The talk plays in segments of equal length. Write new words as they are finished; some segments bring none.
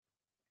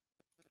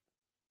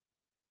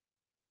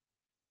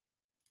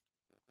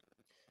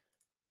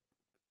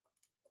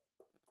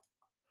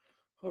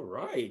All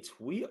right,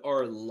 we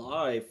are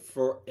live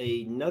for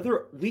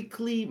another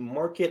weekly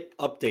market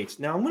updates.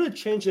 Now, I'm going to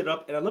change it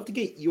up and I'd love to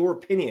get your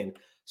opinion.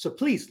 So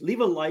please leave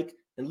a like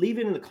and leave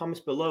it in the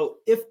comments below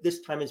if this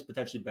time is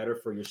potentially better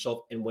for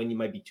yourself and when you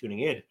might be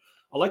tuning in.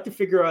 I'd like to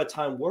figure out a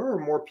time where are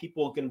more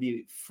people going to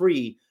be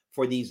free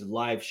for these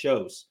live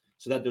shows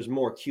so that there's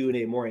more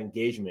Q&A, more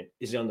engagement.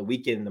 Is it on the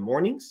weekend in the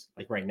mornings,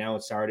 like right now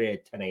it's Saturday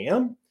at 10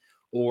 a.m.,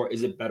 or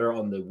is it better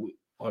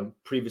on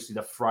previously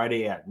the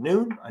Friday at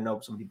noon? I know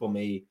some people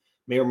may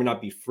or may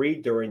not be free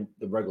during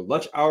the regular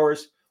lunch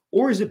hours,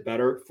 or is it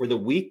better for the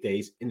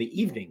weekdays in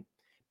the evening?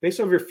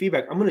 Based on your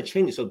feedback, I'm going to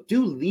change it. So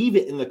do leave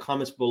it in the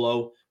comments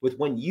below with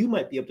when you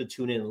might be able to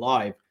tune in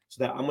live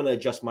so that I'm going to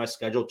adjust my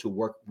schedule to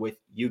work with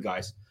you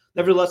guys.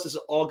 Nevertheless, this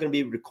is all going to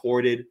be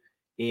recorded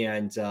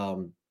and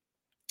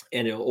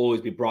it'll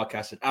always be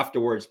broadcasted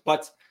afterwards.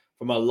 But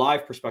from a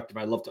live perspective,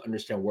 I love to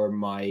understand where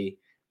my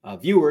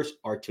viewers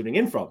are tuning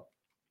in from.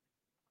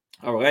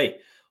 All right.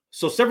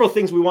 So several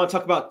things we want to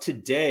talk about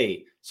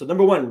today. So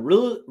number one,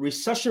 real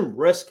recession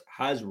risk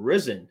has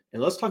risen.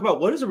 And let's talk about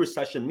what does a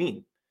recession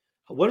mean?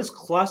 What is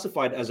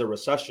classified as a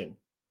recession?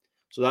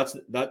 So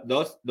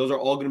those are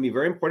all going to be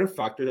very important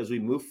factors as we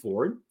move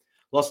forward.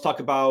 Let's talk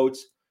about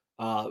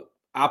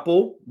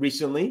Apple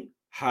recently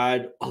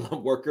had a lot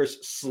of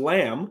workers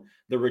slam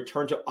the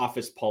return to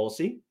office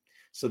policy.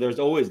 So there's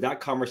always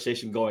that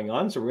conversation going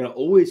on. So we're going to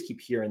always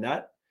keep hearing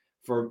that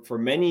for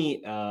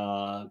many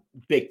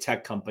big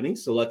tech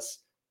companies. So let's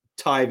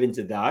dive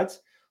into that.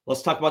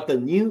 Let's talk about the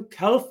new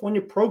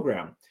California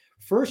program.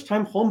 First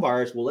time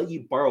homebuyers will let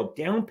you borrow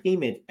down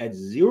payment at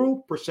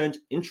 0%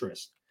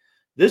 interest.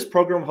 This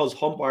program helps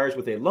homebuyers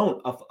with a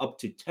loan of up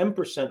to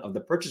 10% of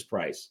the purchase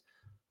price.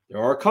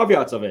 There are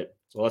caveats of it.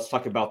 So let's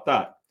talk about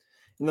that.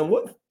 And then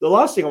what the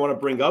last thing I want to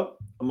bring up,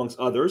 amongst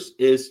others,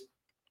 is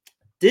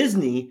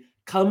Disney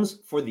comes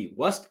for the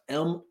West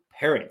Elm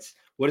parents.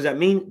 What does that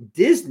mean?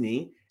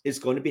 Disney is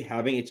going to be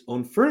having its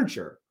own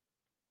furniture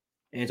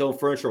and its own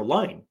furniture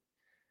line.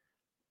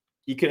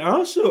 You can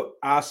also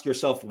ask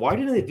yourself, why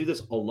didn't they do this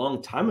a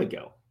long time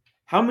ago?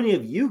 How many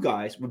of you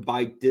guys would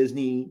buy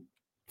Disney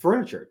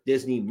furniture,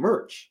 Disney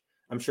merch?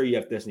 I'm sure you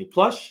have Disney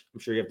plush. I'm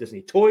sure you have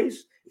Disney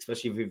toys,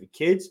 especially if you have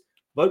kids.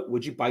 But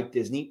would you buy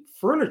Disney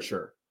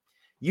furniture?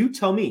 You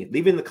tell me.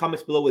 Leave it in the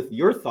comments below with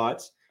your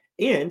thoughts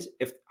and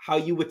if how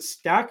you would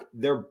stack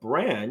their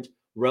brand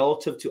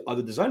relative to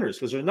other designers.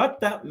 Because there's not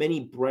that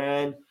many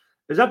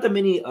there's not that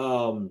many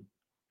not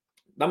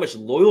much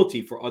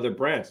loyalty for other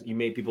brands. You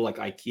may people like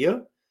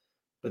IKEA,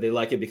 but they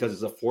like it because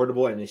it's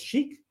affordable and it's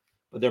chic.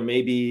 But there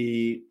may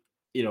be,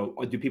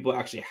 do people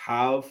actually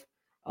have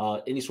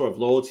any sort of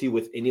loyalty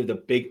with any of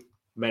the big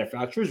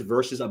manufacturers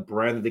versus a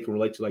brand that they can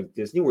relate to, like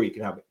Disney, where you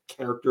can have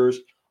characters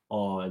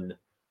on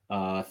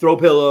throw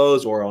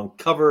pillows or on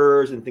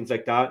covers and things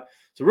like that.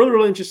 So really,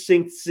 really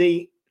interesting to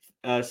see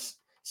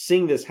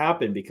seeing this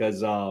happen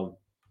because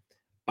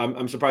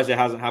I'm surprised it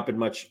hasn't happened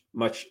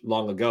much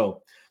long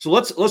ago. So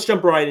let's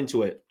jump right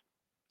into it.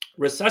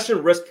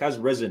 Recession risk has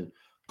risen.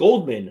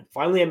 Goldman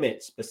finally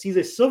admits, but sees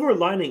a silver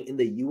lining in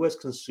the U.S.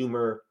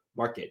 consumer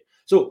market.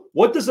 So,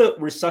 what does a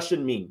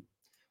recession mean?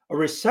 A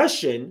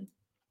recession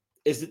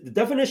is the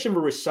definition of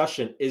a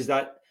recession is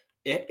that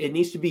it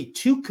needs to be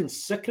 2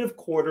 consecutive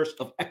quarters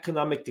of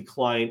economic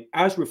decline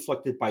as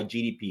reflected by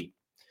GDP.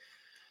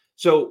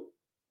 So,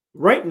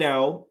 right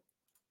now,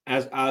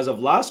 as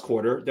of last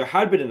quarter, there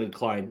had been a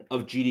decline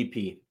of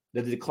GDP.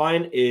 The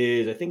decline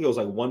is, I think it was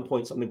like 1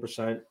 point something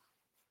percent.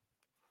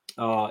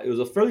 It was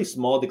a fairly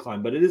small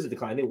decline, but it is a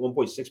decline. I think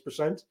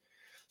 1.6%.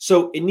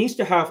 So it needs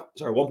to have,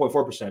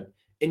 1.4%.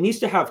 It needs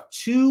to have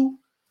 2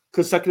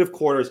 consecutive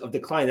quarters of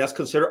decline. That's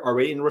considered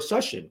already in a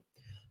recession.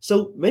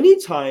 So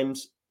many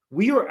times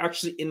we are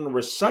actually in a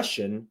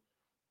recession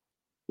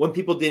when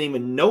people didn't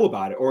even know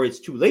about it, or it's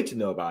too late to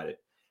know about it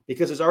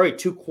because there's already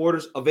 2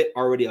 quarters of it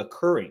already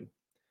occurring.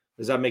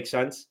 Does that make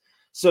sense?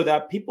 So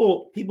that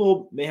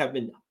people may have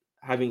been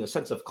having a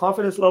sense of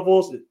confidence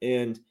levels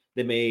and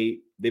they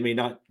may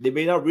not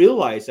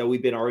realize that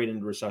we've been already in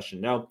a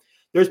recession. Now,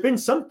 there's been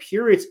some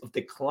periods of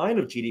decline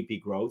of GDP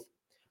growth,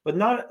 but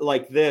not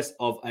like this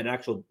of an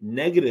actual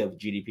negative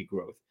GDP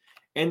growth.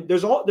 And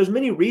there's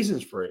many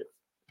reasons for it,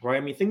 right? I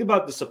mean, think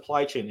about the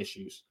supply chain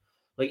issues.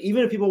 Like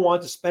even if people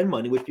want to spend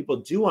money, which people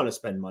do want to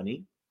spend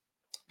money,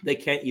 they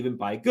can't even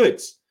buy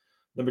goods.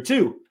 Number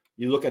 2,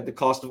 you look at the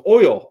cost of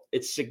oil.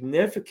 It's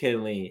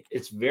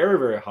very,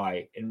 very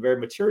high and very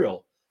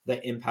material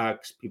that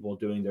impacts people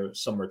doing their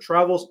summer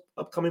travels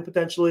upcoming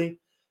potentially.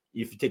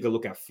 If you take a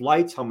look at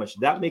flights, how much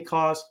that may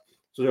cost.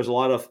 So there's a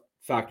lot of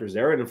factors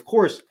there. And of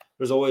course,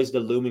 there's always the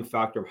looming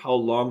factor of how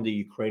long the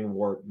Ukraine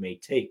war may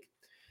take.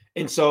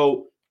 And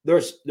so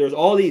there's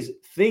all these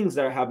things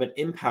that have been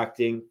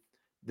impacting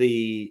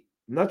the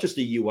not just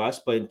the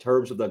US, but in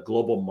terms of the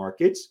global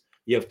markets.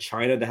 You have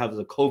China that has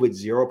a COVID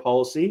zero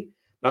policy.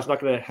 That's not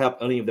going to help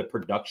any of the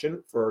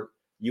production for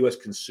US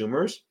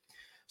consumers.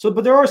 So,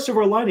 but there are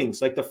silver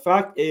linings. Like the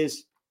fact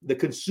is, the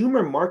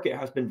consumer market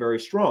has been very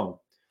strong.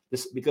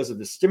 This because of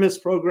the stimulus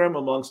program,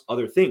 amongst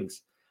other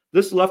things.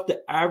 This left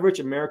the average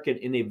American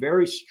in a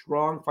very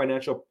strong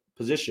financial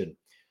position.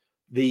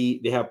 They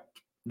have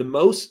the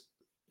most,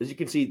 as you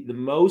can see, the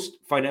most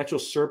financial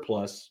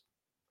surplus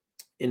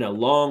in a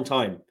long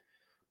time.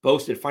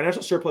 Boasted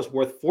financial surplus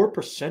worth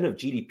 4% of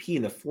GDP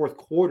in the fourth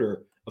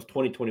quarter of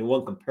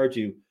 2021 compared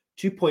to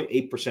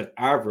 2.8%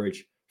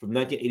 average from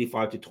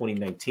 1985 to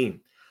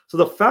 2019. So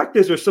the fact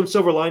is there's some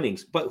silver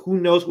linings, but who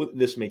knows what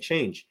this may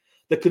change.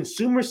 The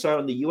consumer side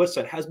on the US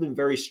side has been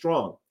very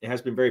strong. It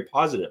has been very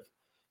positive.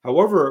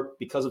 However,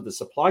 because of the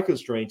supply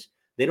constraints,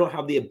 they don't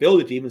have the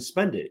ability to even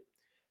spend it.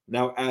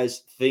 Now,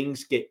 as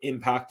things get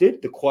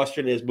impacted, the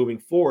question is moving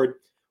forward,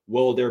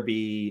 will there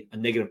be a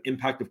negative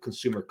impact of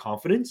consumer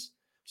confidence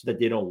so that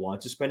they don't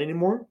want to spend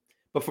anymore?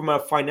 But from a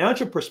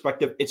financial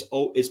perspective,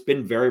 it's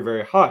been very,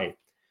 very high.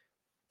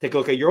 Take a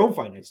look at your own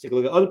finance. Take a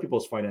look at other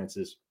people's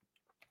finances.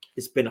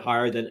 It's been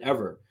higher than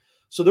ever.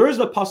 So there is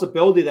a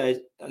possibility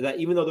that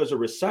even though there's a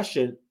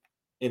recession,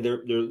 and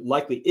there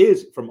likely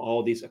is from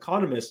all these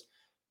economists,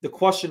 the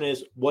question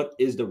is, what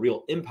is the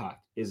real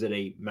impact? Is it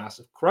a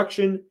massive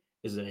correction?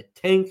 Is it a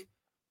tank?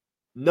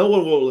 No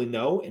one will really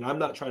know, and I'm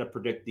not trying to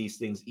predict these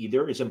things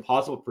either. It's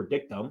impossible to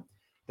predict them.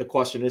 The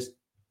question is,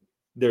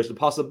 there's the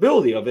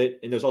possibility of it,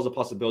 and there's also a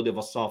possibility of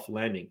a soft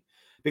landing.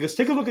 Because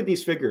take a look at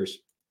these figures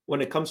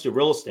when it comes to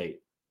real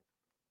estate.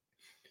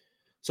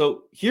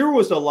 So here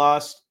was the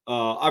last,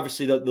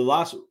 obviously the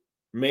last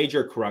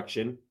major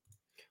correction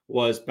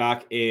was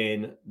back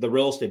in the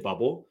real estate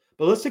bubble.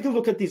 But let's take a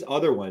look at these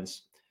other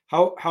ones,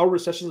 how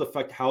recessions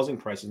affect housing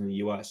prices in the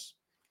US.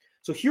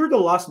 So here are the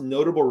last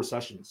notable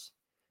recessions.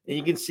 And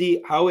you can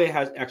see how it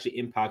has actually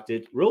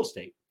impacted real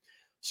estate.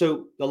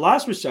 So the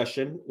last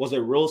recession was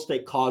a real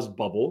estate caused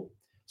bubble.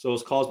 So it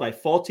was caused by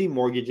faulty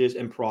mortgages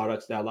and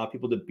products that allow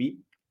people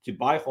to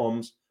buy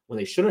homes when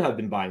they shouldn't have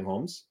been buying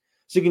homes.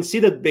 So you can see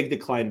the big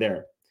decline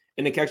there.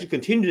 And it can actually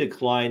continue to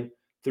decline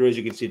through, as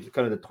you can see,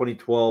 kind of the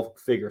 2012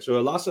 figure. So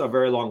it lasted a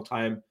very long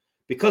time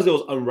because it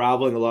was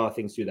unraveling a lot of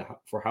things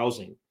for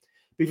housing.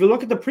 But if you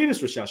look at the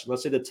previous recession,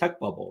 let's say the tech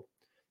bubble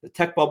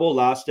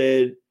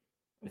lasted,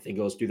 I think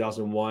it was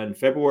 2001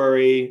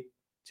 February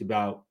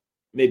to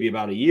maybe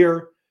about a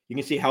year. You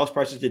can see house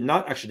prices did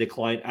not actually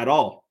decline at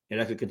all. It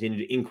actually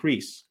continued to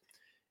increase.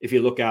 If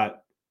you look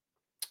at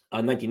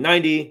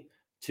 1990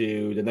 to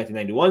the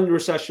 1991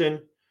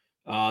 recession,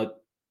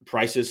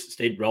 prices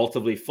stayed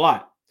relatively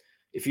flat.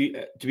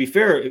 To be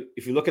fair,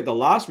 if you look at the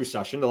last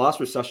recession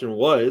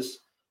was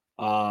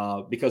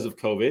because of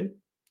COVID.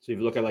 So if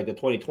you look at like the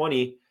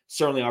 2020,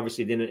 certainly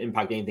obviously didn't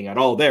impact anything at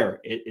all there.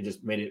 It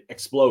just made it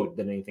explode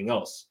than anything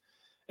else.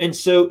 And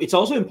so it's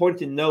also important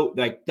to note,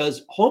 like,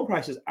 does home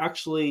prices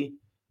actually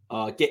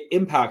get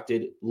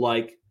impacted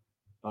like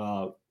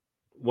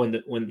when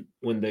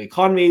the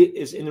economy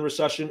is in the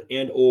recession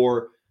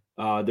or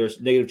there's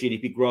negative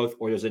GDP growth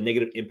or there's a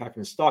negative impact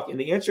in stock? And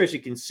the answer, as you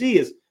can see,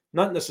 is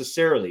not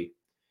necessarily.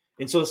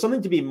 And so it's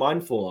something to be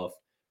mindful of,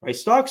 right?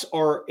 Stocks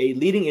are a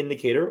leading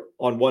indicator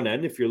on one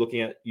end if you're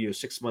looking at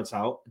 6 months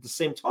out. At the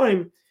same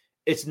time,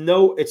 it's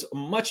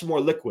much more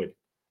liquid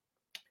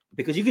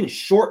because you can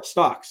short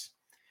stocks,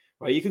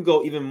 right? You can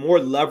go even more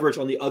leverage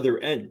on the other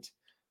end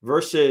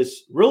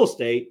versus real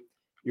estate.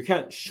 You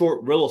can't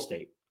short real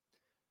estate,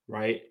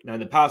 right? Now in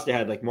the past they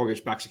had like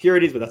mortgage-backed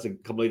securities, but that's a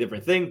completely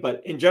different thing.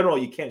 But in general,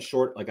 you can't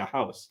short like a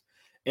house.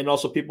 And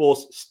also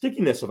people's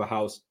stickiness of a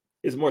house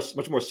is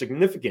much more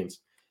significant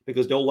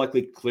because they'll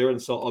likely clear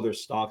and sell other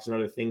stocks and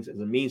other things as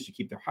a means to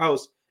keep their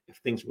house if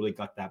things really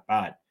got that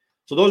bad.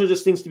 So those are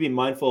just things to be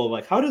mindful of,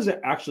 like how does it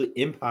actually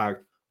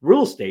impact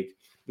real estate?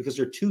 Because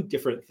they're two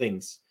different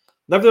things.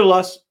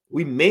 Nevertheless,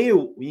 we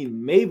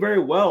may very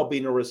well be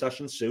in a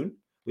recession soon.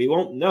 We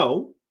won't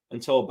know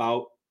until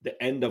about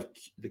the end of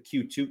the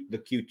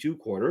Q2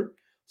 quarter.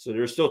 So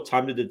there's still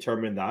time to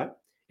determine that.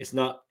 It's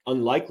not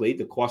unlikely.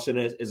 The question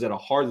is it a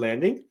hard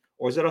landing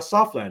or is it a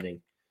soft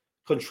landing?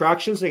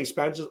 Contractions and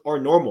expansions are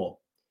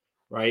normal,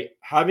 right?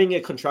 Having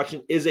a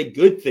contraction is a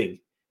good thing.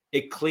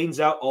 It cleans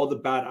out all the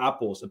bad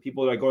apples and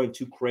people that are going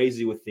too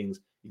crazy with things.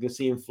 You can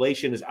see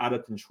inflation is out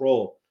of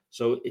control.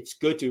 So it's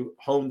good to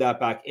hone that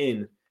back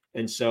in.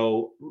 And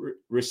so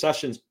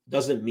recessions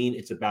doesn't mean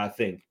it's a bad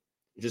thing.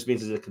 It just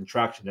means it's a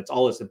contraction. That's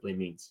all it simply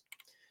means.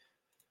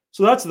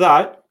 So that's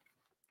that.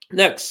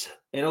 Next,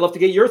 and I'd love to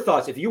get your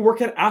thoughts. If you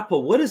work at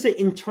Apple, what does the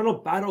internal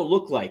battle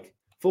look like?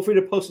 Feel free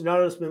to post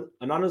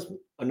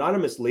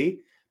anonymously.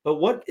 But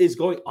what is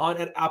going on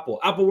at Apple?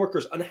 Apple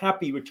workers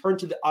unhappy, return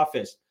to the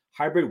office,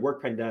 hybrid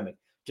work pandemic.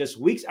 Just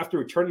weeks after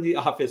returning to the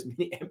office,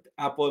 many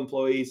Apple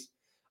employees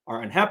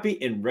are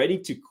unhappy and ready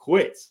to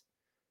quit.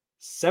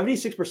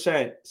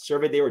 76%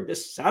 surveyed they were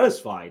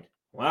dissatisfied.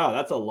 Wow,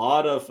 that's a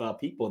lot of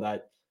people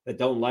that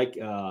don't like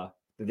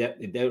that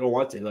they don't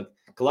want to. Look,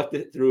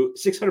 collected through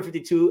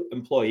 652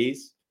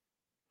 employees.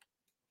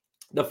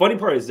 The funny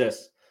part is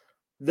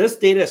this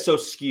data is so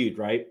skewed,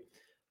 right?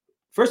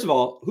 First of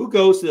all, who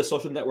goes to the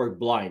social network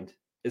blind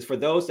is for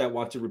those that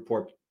want to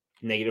report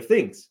negative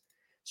things.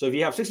 So if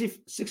you have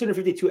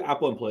 652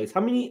 Apple employees,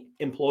 how many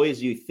employees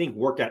do you think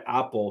work at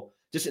Apple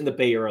just in the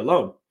Bay Area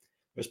alone?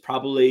 There's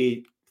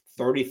probably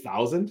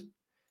 30,000.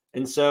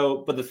 And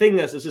so, but the thing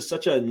is, this is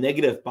such a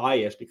negative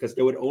bias because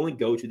they would only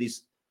go to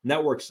these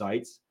network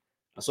sites,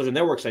 social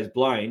network sites,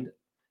 blind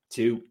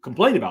to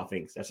complain about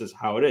things. That's just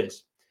how it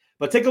is.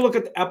 But take a look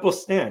at the Apple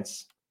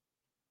stance.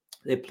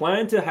 They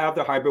plan to have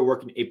their hybrid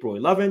work in April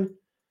 11.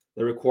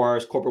 That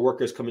requires corporate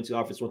workers coming to the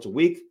office once a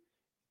week.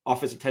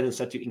 Office attendance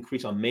set to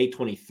increase on May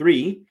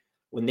 23,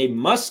 when they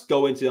must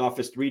go into the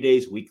office 3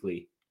 days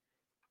weekly.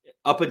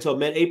 Up until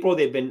mid-April,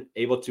 they've been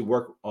able to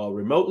work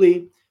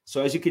remotely.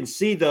 So as you can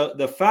see,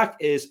 the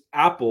fact is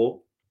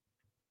Apple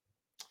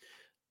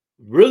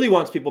really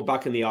wants people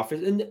back in the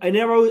office. And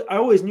I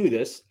always knew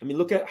this. I mean,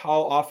 look at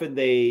how often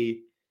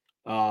they've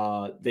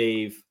been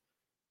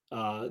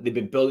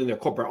building their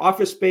corporate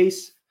office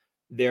space,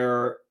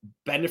 their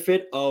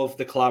benefit of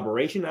the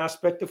collaboration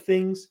aspect of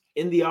things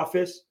in the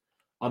office,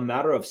 a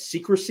matter of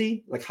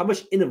secrecy, like how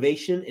much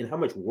innovation and how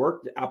much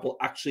work did Apple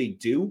actually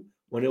do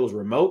when it was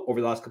remote over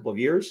the last couple of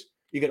years.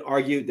 You can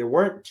argue there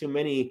weren't too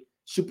many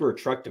super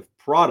attractive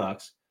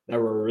products that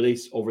were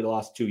released over the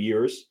last 2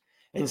 years.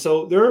 And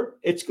so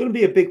it's going to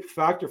be a big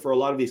factor for a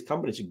lot of these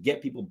companies to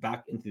get people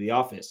back into the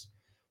office.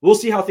 We'll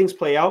see how things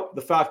play out.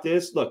 The fact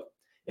is, look,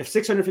 if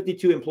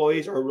 652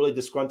 employees are really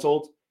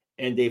disgruntled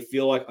and they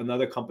feel like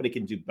another company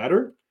can do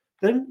better,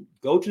 then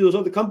go to those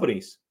other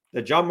companies.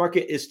 The job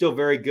market is still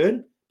very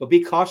good, but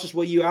be cautious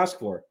what you ask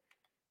for,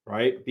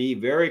 right? Be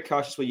very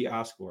cautious what you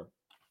ask for.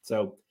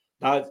 So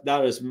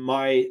that is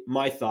my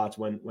thoughts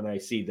when I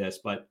see this.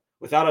 But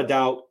without a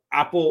doubt,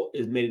 Apple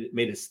has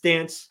made a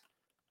stance.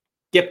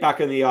 Get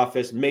back in the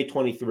office May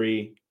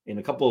 23 in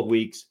a couple of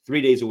weeks,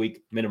 3 days a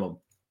week minimum.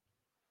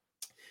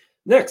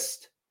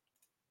 Next,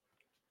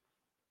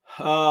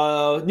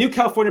 new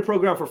California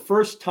program for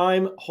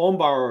first-time home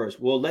borrowers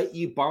will let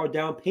you borrow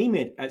down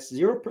payment at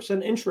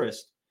 0%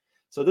 interest.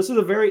 So this is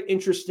a very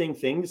interesting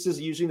thing. This is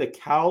using the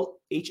Cal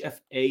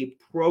HFA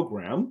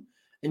program.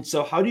 And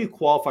so how do you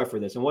qualify for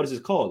this? And what is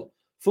it called?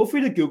 Feel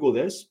free to Google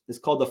this. It's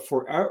called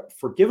the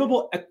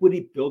Forgivable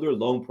Equity Builder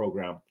Loan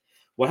Program.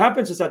 What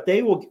happens is that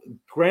they will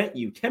grant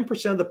you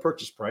 10% of the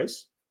purchase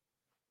price,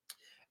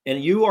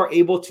 and you are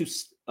able to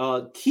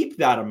keep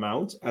that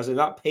amount as in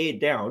not pay it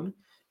down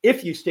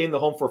if you stay in the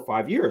home for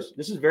 5 years.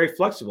 This is very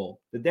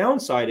flexible. The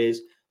downside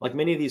is, like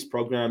many of these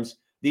programs,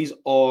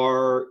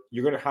 you're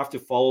going to have to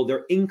follow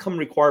their income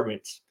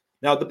requirements.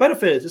 Now, the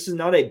benefit is this is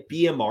not a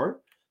BMR,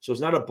 so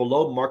it's not a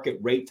below market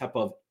rate type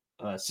of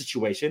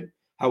situation.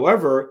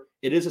 However,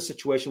 it is a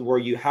situation where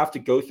you have to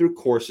go through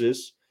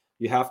courses.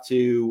 You have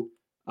to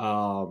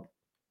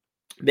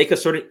make a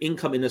certain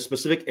income in a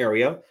specific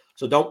area.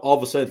 So don't all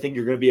of a sudden think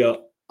you're going to be a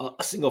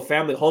single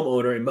family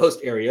homeowner in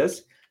most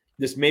areas.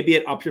 This may be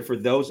an option for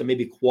those that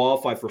maybe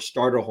qualify for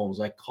starter homes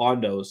like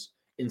condos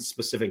in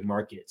specific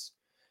markets.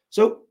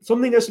 So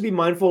something that's to be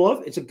mindful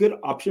of. It's a good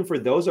option for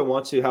those that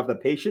want to have the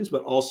patience,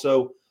 but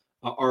also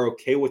are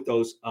okay with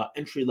those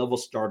entry-level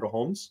starter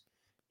homes.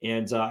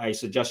 And I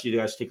suggest you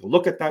guys take a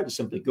look at that. Just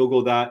simply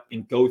Google that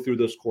and go through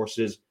those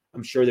courses.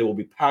 I'm sure they will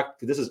be packed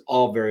because this is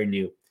all very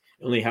new.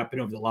 It only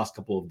happened over the last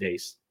couple of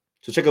days.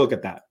 So take a look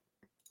at that.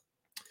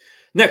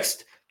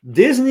 Next,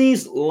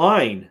 Disney's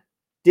line.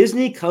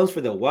 Disney comes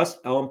for the West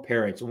Elm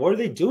parents. And what are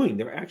they doing?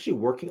 They're actually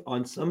working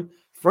on some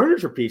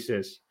furniture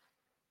pieces,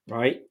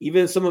 right?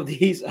 Even some of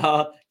these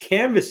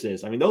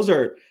canvases. I mean, those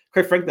are,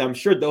 quite frankly, I'm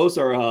sure those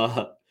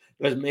are,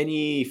 there's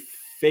many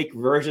fake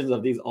versions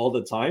of these all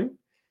the time.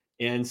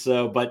 And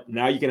so, but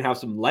now you can have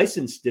some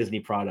licensed Disney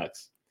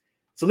products.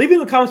 So leave it in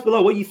the comments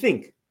below what you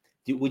think.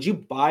 Would you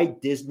buy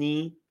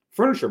Disney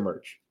furniture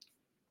merch?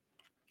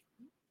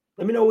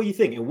 Let me know what you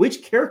think. And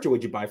which character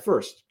would you buy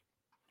first?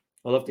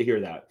 I'd love to hear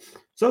that.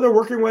 So they're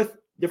working with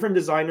different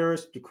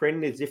designers to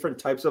creating these different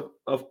types of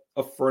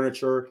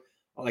furniture.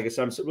 Like I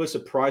said, I'm really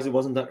surprised it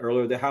wasn't done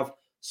earlier. They have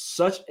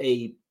such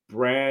a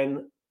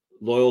brand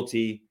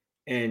loyalty.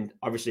 And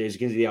obviously, as you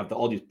can see, you have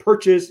all these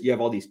perches. You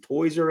have all these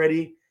toys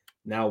already.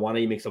 Now, why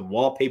don't you make some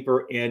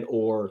wallpaper and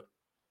or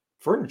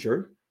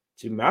furniture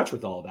to match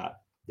with all of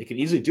that? They can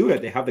easily do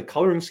it. They have the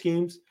coloring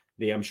schemes.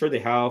 I'm sure they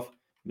have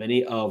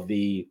many of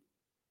the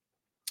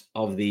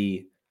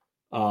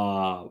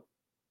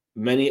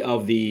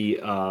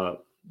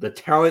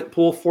talent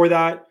pool for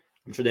that.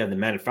 I'm sure they have the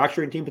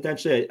manufacturing team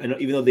potentially. I know,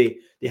 even though they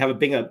have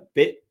been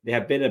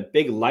a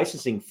big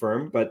licensing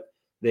firm, but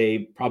they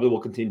probably will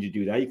continue to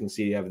do that. You can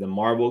see they have the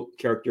Marvel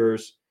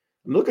characters.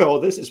 And look at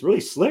all this; it's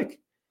really slick.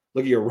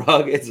 Look at your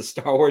rug; it's a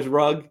Star Wars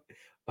rug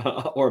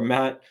or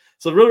mat.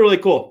 So really, really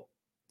cool.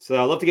 So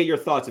I'd love to get your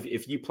thoughts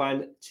if you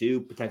plan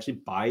to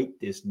potentially buy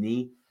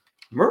Disney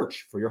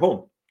merch for your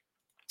home.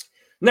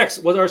 Next,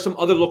 what are some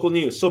other local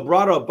news?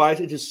 Sobrado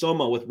buys into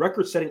Soma with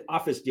record-setting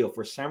office deal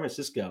for San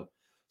Francisco.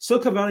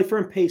 Silicon Valley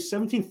firm pays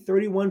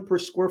 $1,731 per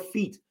square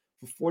feet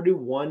for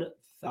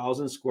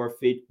 41,000 square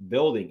feet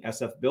building,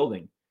 SF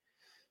building.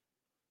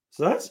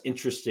 So that's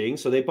interesting.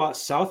 So they bought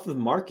south of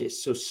Market,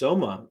 so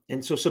Soma.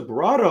 And so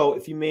Sobrado,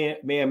 if you may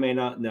or may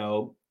not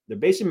know, they're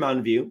based in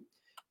Mountain View.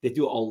 They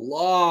do a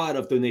lot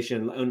of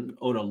donation and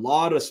own a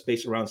lot of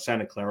space around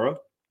Santa Clara.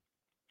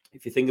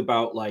 If you think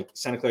about like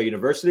Santa Clara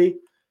University,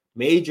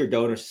 major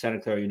donors to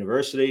Santa Clara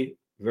University,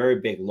 very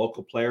big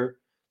local player.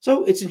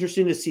 So it's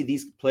interesting to see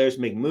these players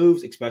make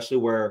moves, especially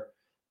where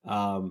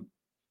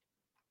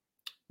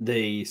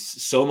the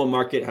Soma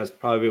market has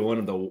probably one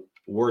of the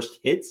worst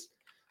hits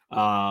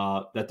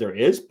that there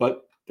is,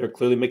 but they're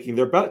clearly making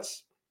their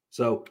bets.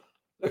 So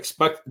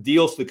expect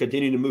deals to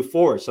continue to move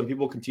forward. Some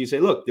people continue to say,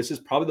 look, this is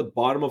probably the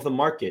bottom of the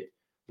market.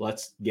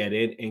 Let's get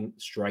in and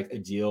strike a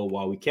deal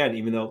while we can,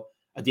 even though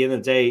at the end of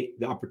the day,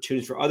 the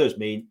opportunities for others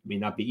may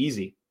not be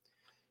easy.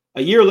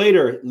 A year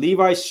later,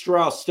 Levi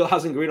Strauss still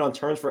hasn't agreed on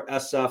terms for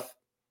SF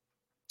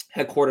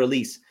headquarter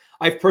lease.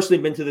 I've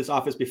personally been to this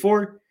office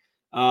before.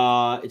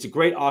 It's a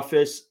great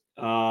office.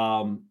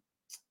 I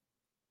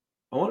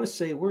want to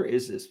say, where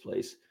is this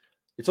place?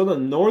 It's on the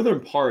northern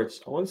parts.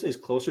 I want to say it's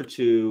closer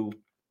to,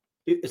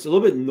 it's a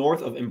little bit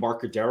north of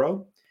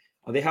Embarcadero.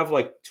 They have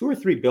like 2 or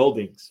 3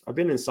 buildings. I've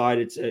been inside.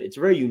 It's a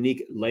very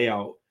unique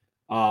layout.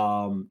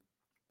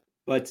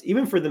 But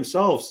even for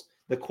themselves,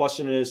 the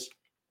question is,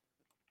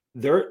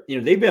 they've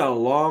been a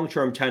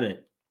long-term tenant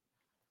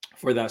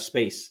for that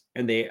space,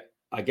 and they,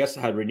 I guess,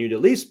 had renewed a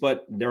lease,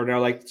 but they're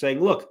now like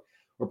saying, look,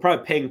 we're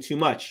probably paying too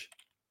much.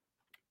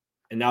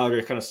 And now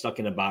they're kind of stuck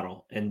in a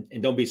battle. And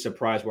don't be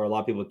surprised where a lot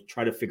of people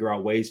try to figure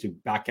out ways to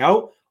back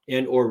out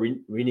and or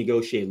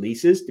renegotiate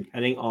leases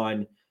depending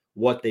on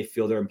what they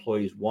feel their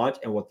employees want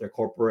and what their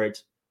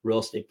corporate real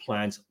estate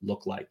plans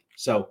look like.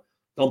 So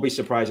don't be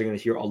surprised. You're going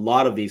to hear a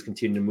lot of these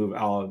continue to move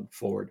on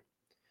forward.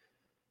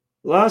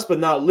 Last but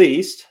not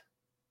least,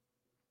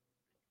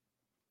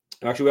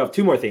 actually, we have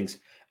 2 more things.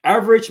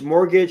 Average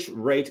mortgage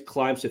rate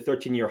climbs to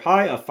 13-year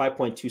high of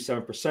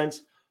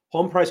 5.27%.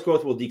 Home price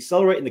growth will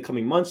decelerate in the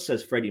coming months,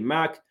 says Freddie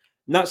Mac.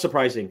 Not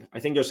surprising. I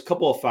think there's a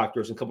couple of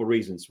factors and a couple of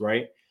reasons,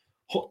 right?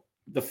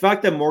 The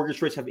fact that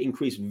mortgage rates have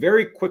increased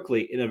very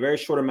quickly in a very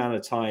short amount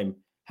of time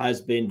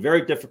has been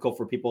very difficult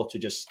for people to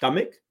just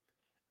stomach,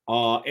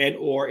 and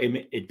or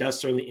it does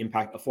certainly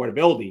impact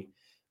affordability.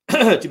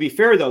 To be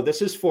fair, though,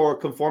 this is for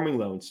conforming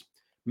loans.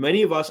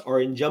 Many of us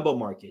are in jumbo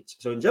markets.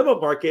 So in jumbo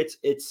markets,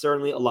 it's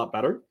certainly a lot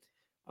better.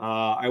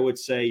 I would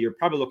say you're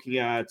probably looking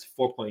at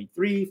 4.3,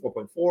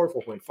 4.4,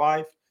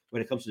 4.5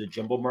 when it comes to the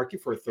jumbo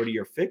market for a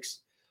 30-year fix.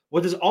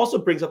 What this also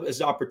brings up is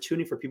the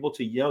opportunity for people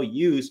to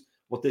use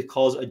what they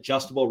call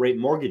adjustable rate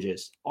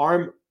mortgages,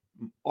 ARM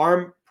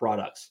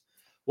products.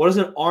 What is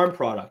an ARM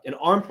product? An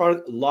ARM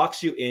product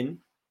locks you in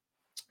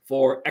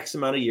for X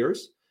amount of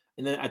years,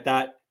 and then at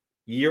that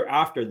year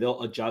after,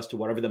 they'll adjust to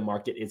whatever the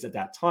market is at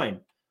that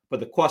time. But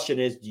the question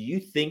is, do you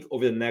think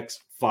over the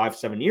next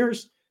 5-7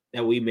 years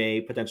that we may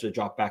potentially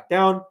drop back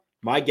down?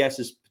 My guess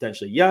is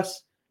potentially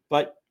yes,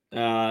 but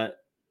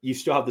you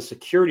still have the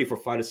security for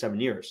 5 to 7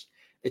 years.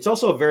 It's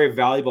also a very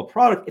valuable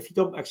product if you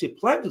don't actually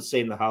plan to stay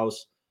in the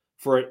house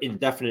for an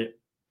indefinite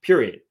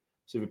period.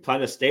 So if you plan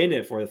to stay in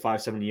it for the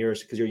 5-7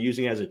 years because you're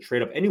using it as a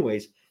trade-up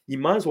anyways, you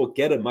might as well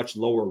get a much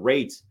lower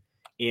rate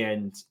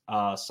and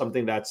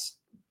something that's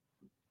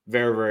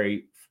very,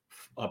 very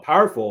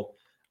powerful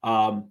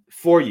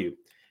for you.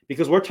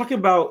 Because we're talking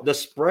about the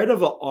spread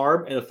of an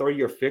ARM and a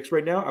 30-year fix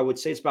right now, I would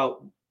say it's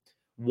about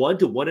 1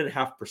 to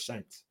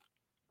 1.5%.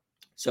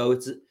 So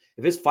if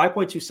it's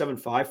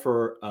 5.275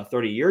 for a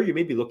 30-year, you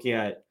may be looking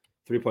at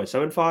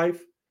 3.75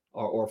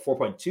 or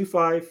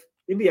 4.25,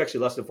 maybe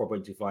actually less than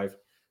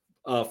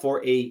 4.25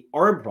 for a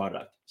ARM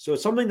product. So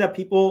it's something that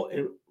people,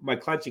 and my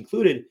clients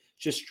included,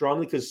 should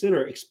strongly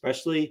consider,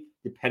 especially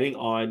depending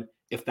on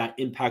if that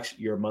impacts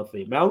your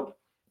monthly amount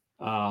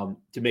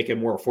to make it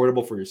more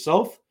affordable for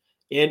yourself.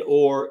 And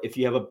or if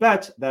you have a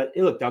bet that,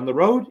 hey, look, down the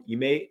road,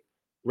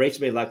 rates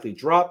may likely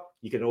drop.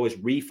 You can always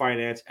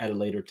refinance at a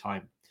later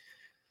time.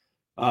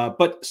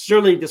 But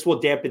certainly this will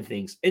dampen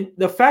things. And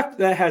the fact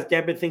that it has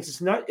dampened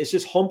things, it's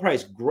just home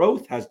price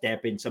growth has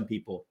dampened some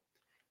people,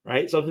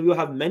 right? Some people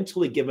have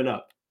mentally given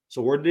up.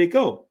 So where did they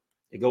go?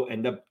 They go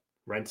end up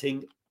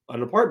renting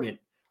an apartment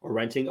or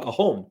renting a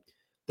home.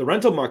 The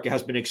rental market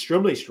has been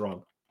extremely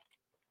strong.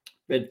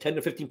 Been 10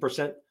 to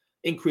 15%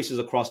 increases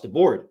across the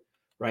board.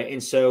 Right.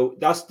 And so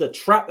that's the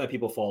trap that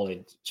people fall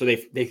in. So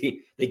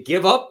they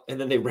give up and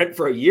then they rent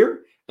for a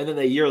year. And then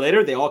a year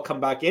later, they all come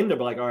back in. They'll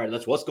be like, all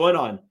right, what's going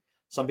on?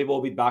 Some people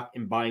will be back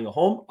in buying a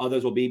home.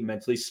 Others will be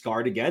mentally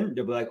scarred again.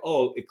 They'll be like,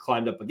 oh, it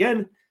climbed up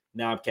again.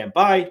 Now I can't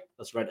buy.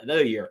 Let's rent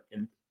another year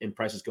and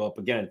prices go up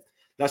again.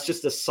 That's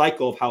just the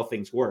cycle of how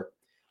things work.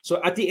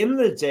 So at the end of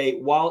the day,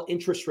 while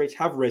interest rates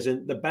have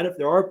risen, the benefit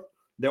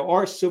there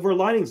are silver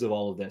linings of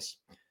all of this.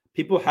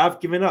 People have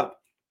given up.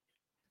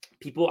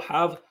 People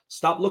have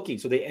stopped looking,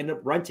 so they end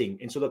up renting.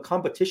 And so the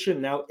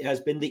competition now has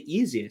been the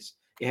easiest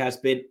it has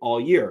been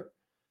all year.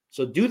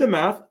 So do the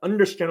math,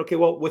 understand, okay,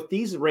 well, with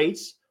these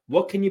rates,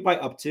 what can you buy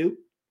up to?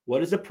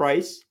 What is the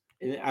price?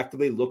 And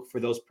actively look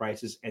for those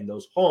prices and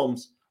those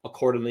homes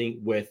accordingly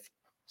with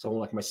someone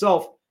like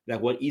myself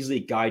that would easily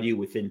guide you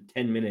within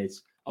 10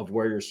 minutes of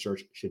where your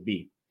search should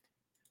be.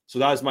 So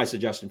that is my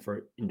suggestion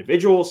for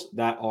individuals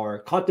that are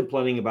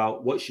contemplating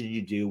about what should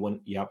you do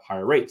when you have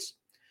higher rates.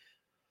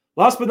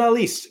 Last but not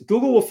least,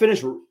 Google will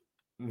finish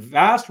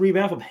vast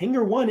revamp of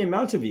Hangar 1 in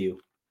Mountain View.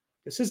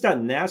 This is that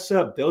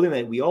NASA building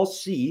that we all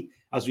see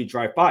as we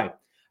drive by.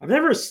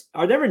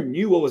 I never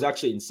knew what was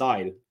actually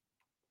inside.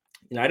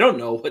 And I don't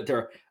know what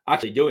they're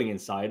actually doing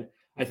inside.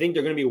 I think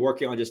they're going to be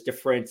working on just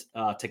different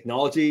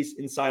technologies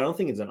inside. I don't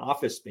think it's an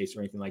office space or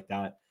anything like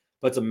that,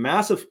 but it's a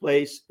massive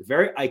place,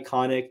 very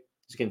iconic.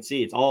 As you can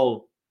see, it's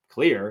all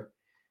clear.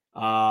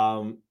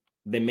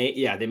 They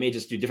may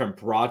just do different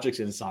projects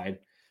inside.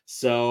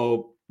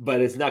 So,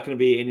 but it's not going to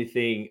be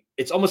anything.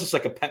 It's almost just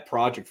like a pet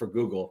project for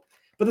Google.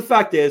 But the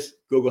fact is,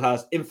 Google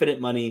has infinite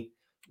money.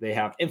 They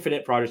have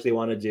infinite projects they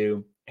want to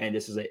do, and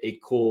this is a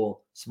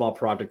cool small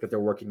project that they're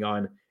working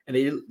on.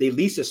 And they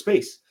lease a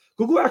space.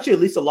 Google actually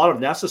leased a lot of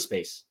NASA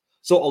space.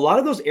 So a lot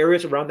of those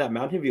areas around that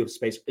Mountain View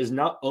space is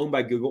not owned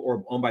by Google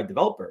or owned by a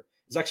developer.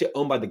 It's actually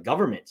owned by the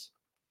government.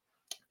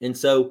 And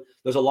so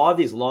there's a lot of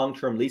these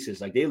long-term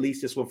leases. Like they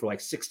leased this one for like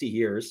 60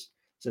 years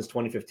since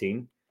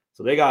 2015.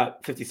 So they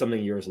got 50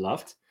 something years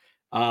left.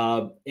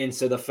 And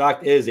so the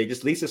fact is they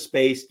just lease a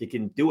space. They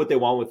can do what they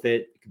want with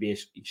it. It could be a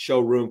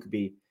showroom,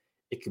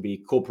 it could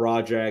be cool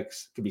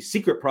projects, it could be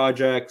secret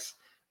projects.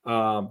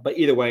 But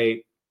either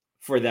way,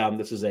 for them,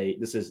 this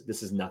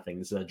is nothing.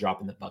 This is a drop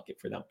in the bucket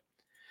for them.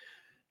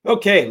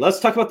 Okay, let's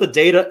talk about the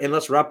data and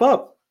let's wrap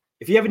up.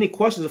 If you have any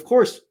questions, of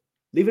course,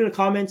 leave it in the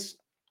comments.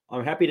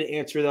 I'm happy to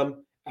answer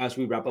them as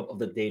we wrap up of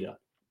the data.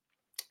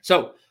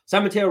 So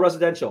San Mateo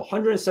residential,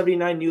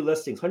 179 new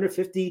listings,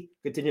 150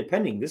 contingent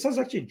pending. This has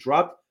actually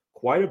dropped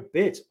quite a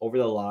bit over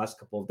the last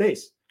couple of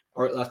days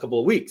or last couple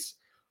of weeks.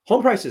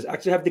 Home prices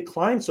actually have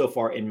declined so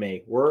far in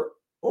May. We're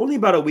only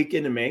about a week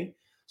into May,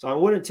 so I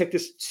wouldn't take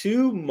this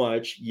too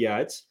much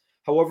yet.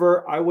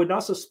 However, I would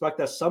not suspect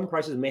that some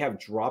prices may have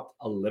dropped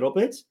a little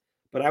bit,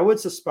 but I would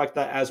suspect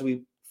that as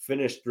we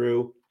finish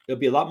through, it'll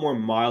be a lot more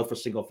mild for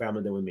single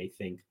family than we may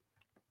think.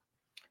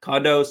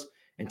 Condos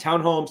and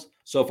townhomes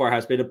so far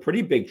has been a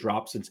pretty big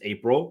drop since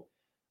April.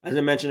 As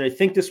I mentioned, I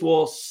think this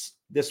will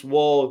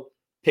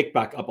pick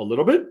back up a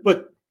little bit,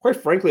 but quite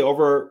frankly,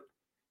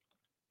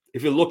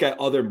 if you look at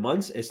other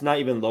months, it's not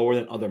even lower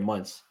than other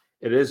months.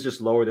 It is just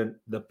lower than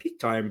the peak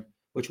time,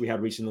 which we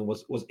had recently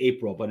was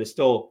April, but it's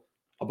still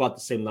about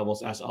the same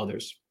levels as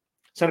others.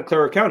 Santa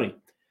Clara County.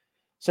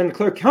 Santa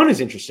Clara County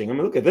is interesting. I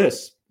mean, look at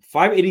this.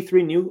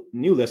 583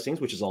 new listings,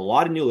 which is a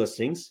lot of new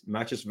listings.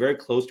 Matches very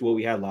close to what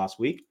we had last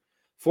week.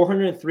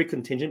 403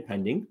 contingent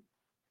pending.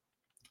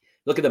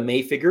 Look at the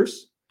May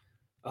figures.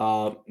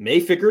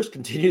 May figures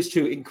continues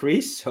to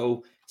increase.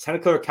 So Santa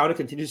Clara County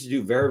continues to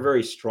do very,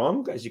 very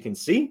strong, as you can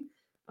see.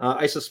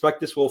 I suspect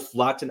this will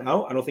flatten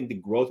out. I don't think the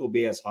growth will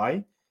be as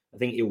high. I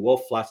think it will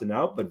flatten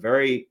out, but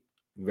very,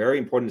 very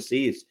important to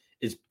see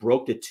is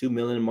broke the 2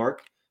 million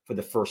mark for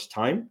the first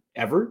time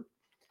ever.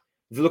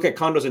 If you look at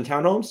condos and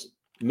townhomes,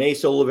 May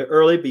still a little bit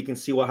early, but you can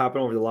see what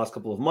happened over the last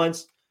couple of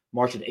months.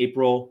 March and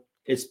April,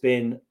 it's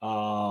been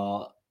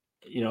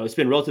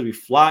relatively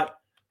flat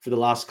for the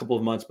last couple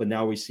of months, but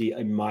now we see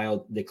a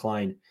mild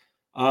decline.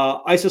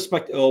 I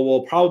suspect it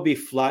will probably be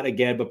flat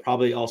again, but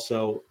probably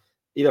also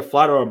either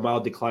flat or a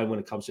mild decline when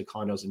it comes to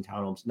condos and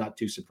townhomes. Not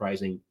too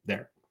surprising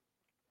there.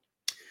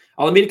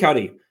 Alameda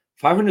County,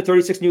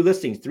 536 new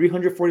listings,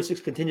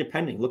 346 contingent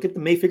pending. Look at the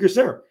May figures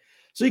there.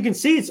 So you can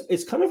see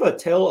it's kind of a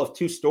tale of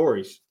two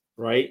stories,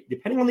 right?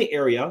 Depending on the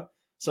area,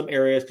 some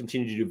areas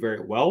continue to do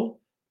very well,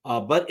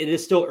 but it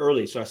is still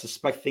early. So I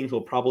suspect things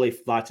will probably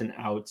flatten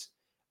out.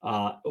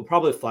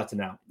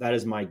 That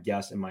is my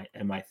guess and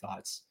my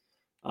thoughts.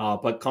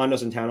 But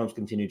condos and townhomes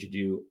continue to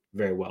do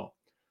very well.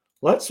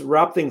 Let's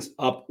wrap things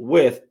up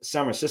with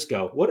San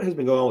Francisco. What has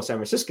been going on with San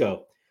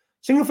Francisco?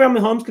 Single-family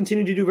homes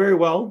continue to do very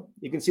well.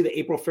 You can see the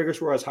April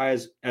figures were as high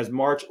as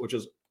March, which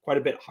was quite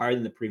a bit higher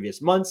than the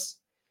previous months.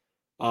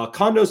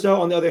 Condos,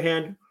 though, on the other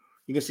hand,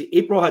 you can see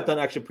April had done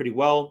actually pretty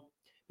well.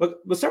 But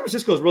San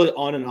Francisco is really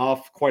on and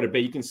off quite a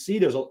bit. You can see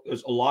there's a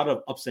lot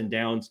of ups and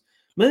downs,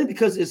 mainly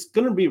because it's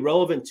going to be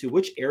relevant to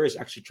which areas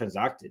actually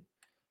transacted.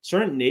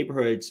 Certain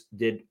neighborhoods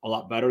did a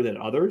lot better than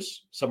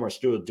others. Some are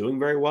still doing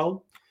very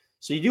well.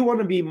 So you do want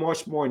to be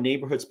much more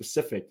neighborhood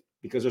specific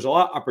because there's a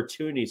lot of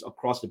opportunities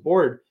across the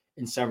board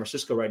in San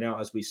Francisco right now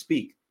as we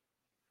speak.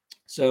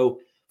 So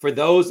for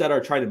those that are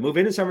trying to move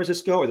into San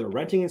Francisco or they're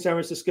renting in San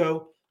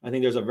Francisco, I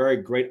think there's a very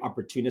great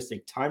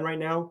opportunistic time right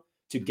now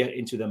to get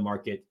into the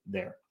market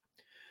there.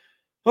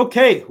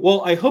 Okay,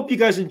 well, I hope you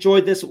guys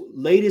enjoyed this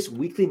latest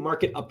weekly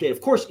market update. Of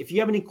course, if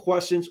you have any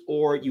questions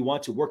or you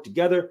want to work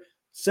together,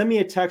 send me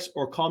a text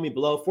or call me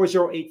below,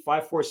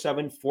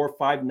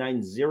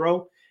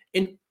 408-547-4590.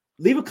 And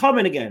leave a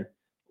comment again.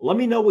 Let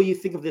me know what you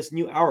think of this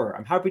new hour.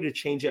 I'm happy to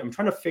change it. I'm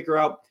trying to figure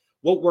out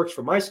what works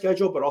for my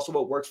schedule, but also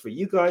what works for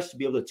you guys to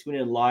be able to tune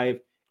in live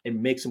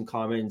and make some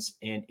comments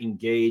and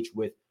engage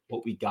with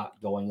what we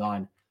got going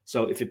on.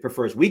 So if it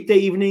prefers weekday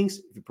evenings,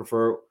 if you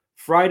prefer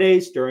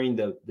Fridays during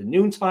the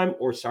noontime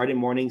or Saturday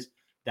mornings,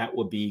 that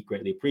would be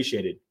greatly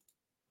appreciated.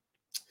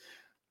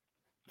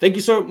 Thank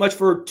you so much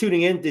for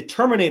tuning in. The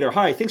Terminator,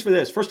 hi, thanks for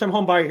this. First-time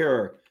home buyer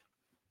here.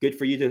 Good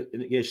for you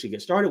to actually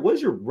get started. What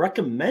is your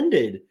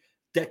recommended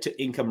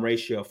debt-to-income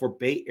ratio for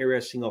Bay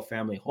Area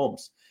single-family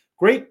homes?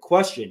 Great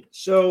question.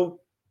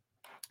 So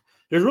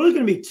there's really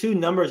going to be two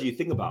numbers you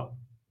think about.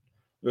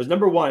 There's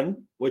number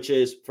one, which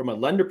is from a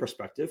lender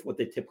perspective, what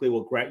they typically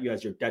will grant you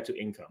as your debt to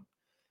income.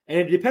 And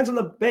it depends on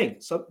the bank.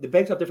 So the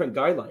banks have different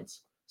guidelines.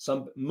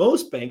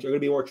 Most banks are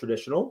going to be more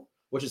traditional,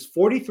 which is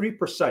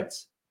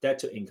 43% debt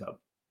to income.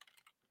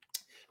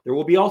 There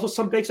will be also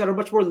some banks that are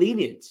much more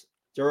lenient.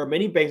 There are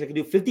many banks that can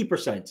do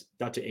 50%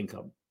 debt to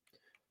income.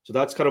 So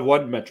that's kind of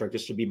one metric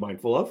just to be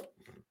mindful of.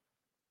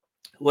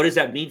 What does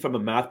that mean from a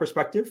math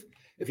perspective?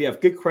 If you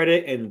have good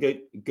credit and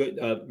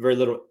very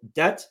little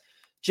debt,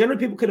 generally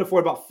people can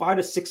afford about 5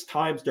 to 6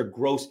 times their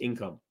gross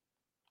income.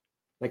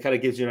 That kind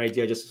of gives you an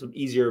idea, just some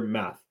easier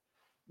math.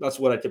 That's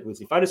what I typically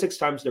see, 5 to 6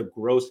 times their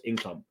gross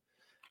income.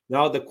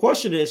 Now, the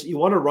question is, you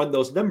want to run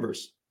those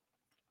numbers.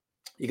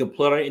 You can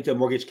plug it into a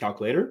mortgage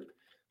calculator.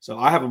 So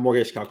I have a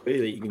mortgage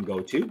calculator that you can go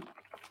to.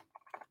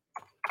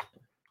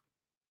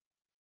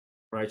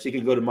 All right, so you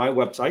can go to my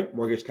website,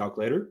 mortgage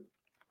calculator.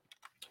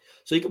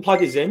 So you can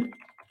plug these in.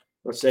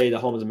 Let's say the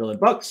home is $1 million.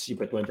 You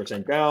put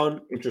 20%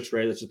 down. Interest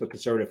rate, let's just put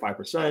conservative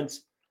 5%.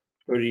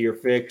 30-year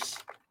fix.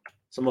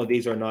 Some of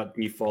these are not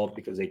default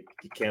because they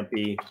can't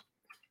be.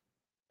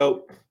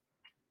 So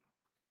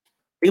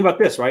think about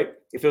this, right?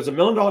 If it was $1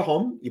 million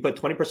home, you put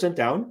 20%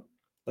 down.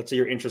 Let's say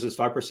your interest is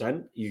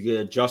 5%. You can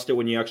adjust it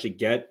when you actually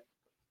get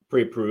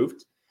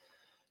pre-approved.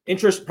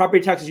 Interest,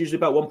 property tax is usually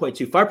about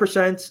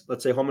 1.25%.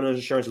 Let's say homeowners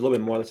insurance is a little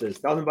bit more. Let's say it's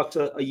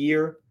 $1,000 a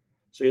year.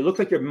 So it looks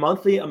like your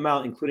monthly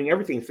amount, including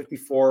everything, is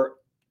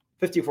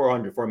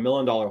 $5,400 for $1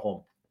 million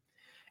home.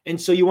 And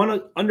so you want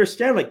to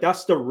understand, like,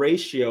 that's the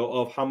ratio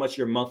of how much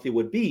your monthly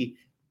would be.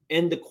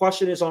 And the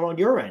question is on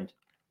your end,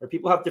 where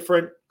people have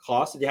different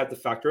costs that they have to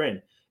factor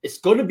in. It's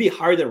going to be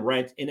higher than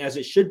rent, and as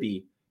it should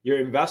be. You're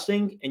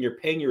investing and you're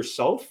paying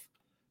yourself.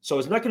 So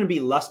it's not going to be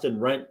less than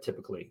rent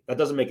typically. That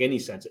doesn't make any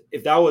sense.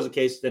 If that was the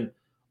case, then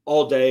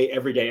all day,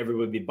 everyone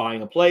would be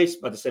buying a place,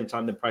 but at the same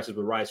time, the prices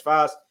would rise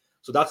fast.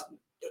 So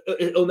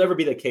it'll never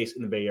be the case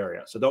in the Bay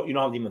Area. So you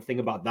don't even think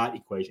about that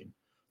equation.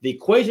 The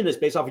equation is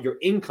based off of your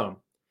income.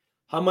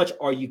 How much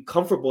are you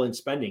comfortable in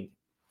spending?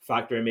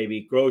 Factor in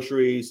maybe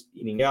groceries,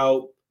 eating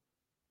out,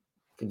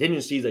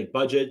 contingencies like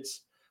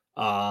budgets.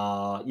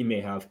 You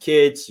may have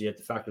kids, so you have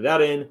to factor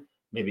that in.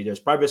 Maybe there's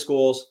private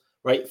schools,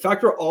 right?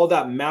 Factor all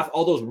that math,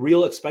 all those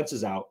real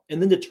expenses out,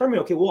 and then determine,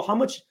 okay, well, how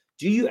much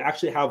do you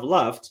actually have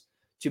left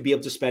to be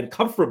able to spend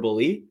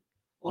comfortably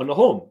on the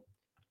home?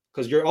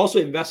 Because you're also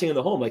investing in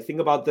the home. Like, think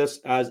about this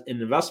as an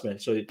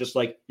investment. So just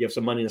like you have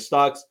some money in the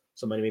stocks,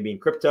 some money maybe in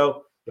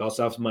crypto, you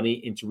also have some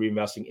money into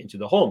reinvesting into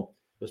the home.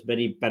 There's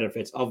many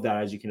benefits of that,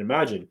 as you can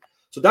imagine.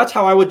 So that's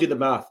how I would do the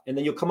math. And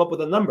then you'll come up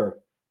with a number.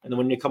 And then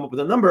when you come up with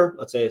a number,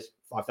 let's say it's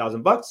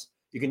 $5,000,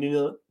 you can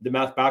do the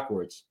math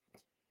backwards.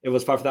 If it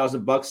was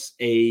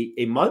 $5,000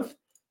 a month,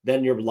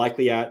 then you're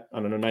likely at, I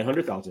don't know,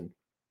 900,000,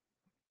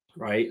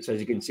 right? So as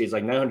you can see, it's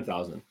like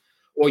 900,000.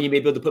 Or you may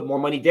be able to put more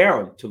money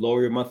down to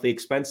lower your monthly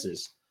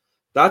expenses.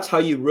 That's how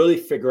you really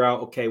figure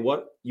out, okay,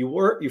 what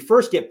you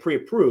first get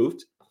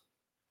pre-approved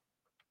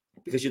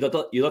because you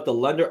let the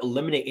lender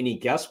eliminate any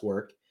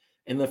guesswork.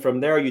 And then from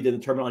there, you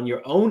determine on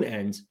your own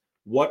end,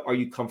 what are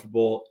you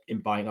comfortable in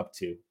buying up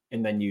to?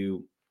 And then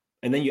you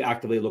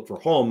actively look for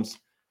homes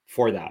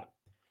for that.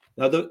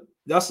 Now,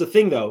 that's the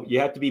thing, though. You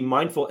have to be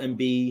mindful and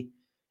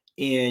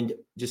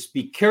just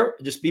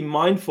be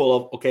mindful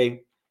of,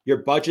 okay, your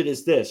budget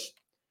is this.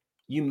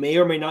 You may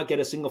or may not get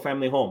a single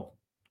family home.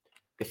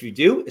 If you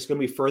do, it's going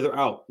to be further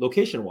out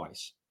location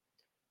wise,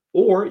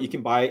 or you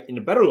can buy it in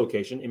a better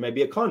location. It might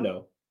be a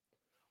condo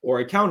or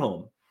a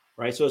townhome,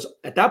 right? So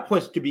at that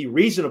point, to be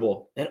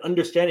reasonable and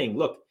understanding,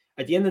 look,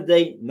 at the end of the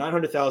day,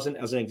 900,000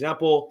 as an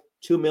example,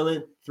 2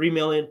 million, 3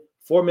 million,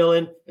 4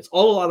 million. It's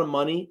all a lot of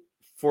money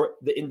for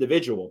the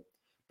individual.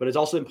 But it's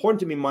also important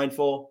to be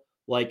mindful,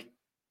 like,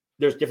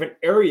 there's different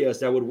areas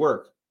that would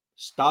work.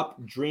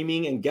 Stop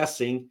dreaming and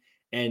guessing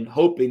and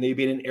hoping that you'd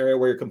be in an area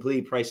where you're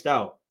completely priced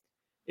out.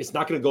 It's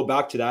not going to go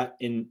back to that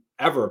in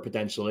ever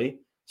potentially.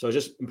 So it's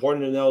just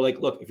important to know, like,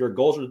 look, if your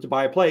goals are to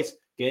buy a place,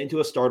 get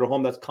into a starter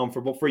home that's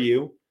comfortable for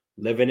you,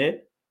 live in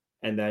it,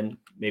 and then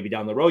maybe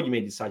down the road, you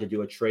may decide to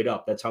do a trade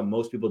up. That's how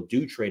most people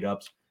do trade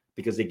ups,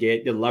 because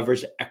they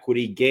leverage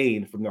equity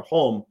gain from their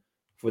home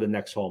for the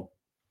next home.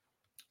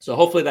 So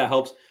hopefully that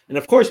helps. And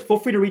of course, feel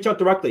free to reach out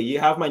directly. You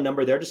have my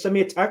number there. Just send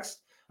me a text.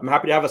 I'm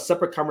happy to have a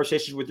separate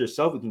conversation with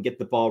yourself. We can get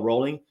the ball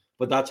rolling.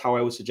 But that's how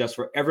I would suggest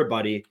for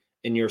everybody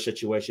in your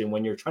situation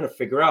when you're trying to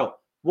figure out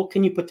what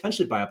can you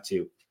potentially buy up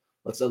to.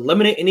 Let's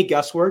eliminate any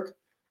guesswork.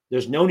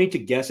 There's no need to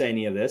guess at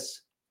any of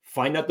this.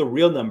 Find out the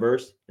real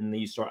numbers, and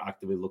then you start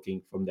actively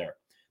looking from there.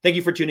 Thank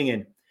you for tuning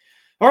in.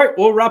 All right,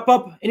 we'll wrap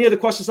up. Any other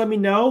questions, let me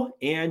know,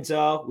 and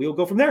we will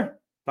go from there.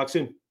 Talk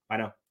soon. Bye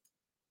now.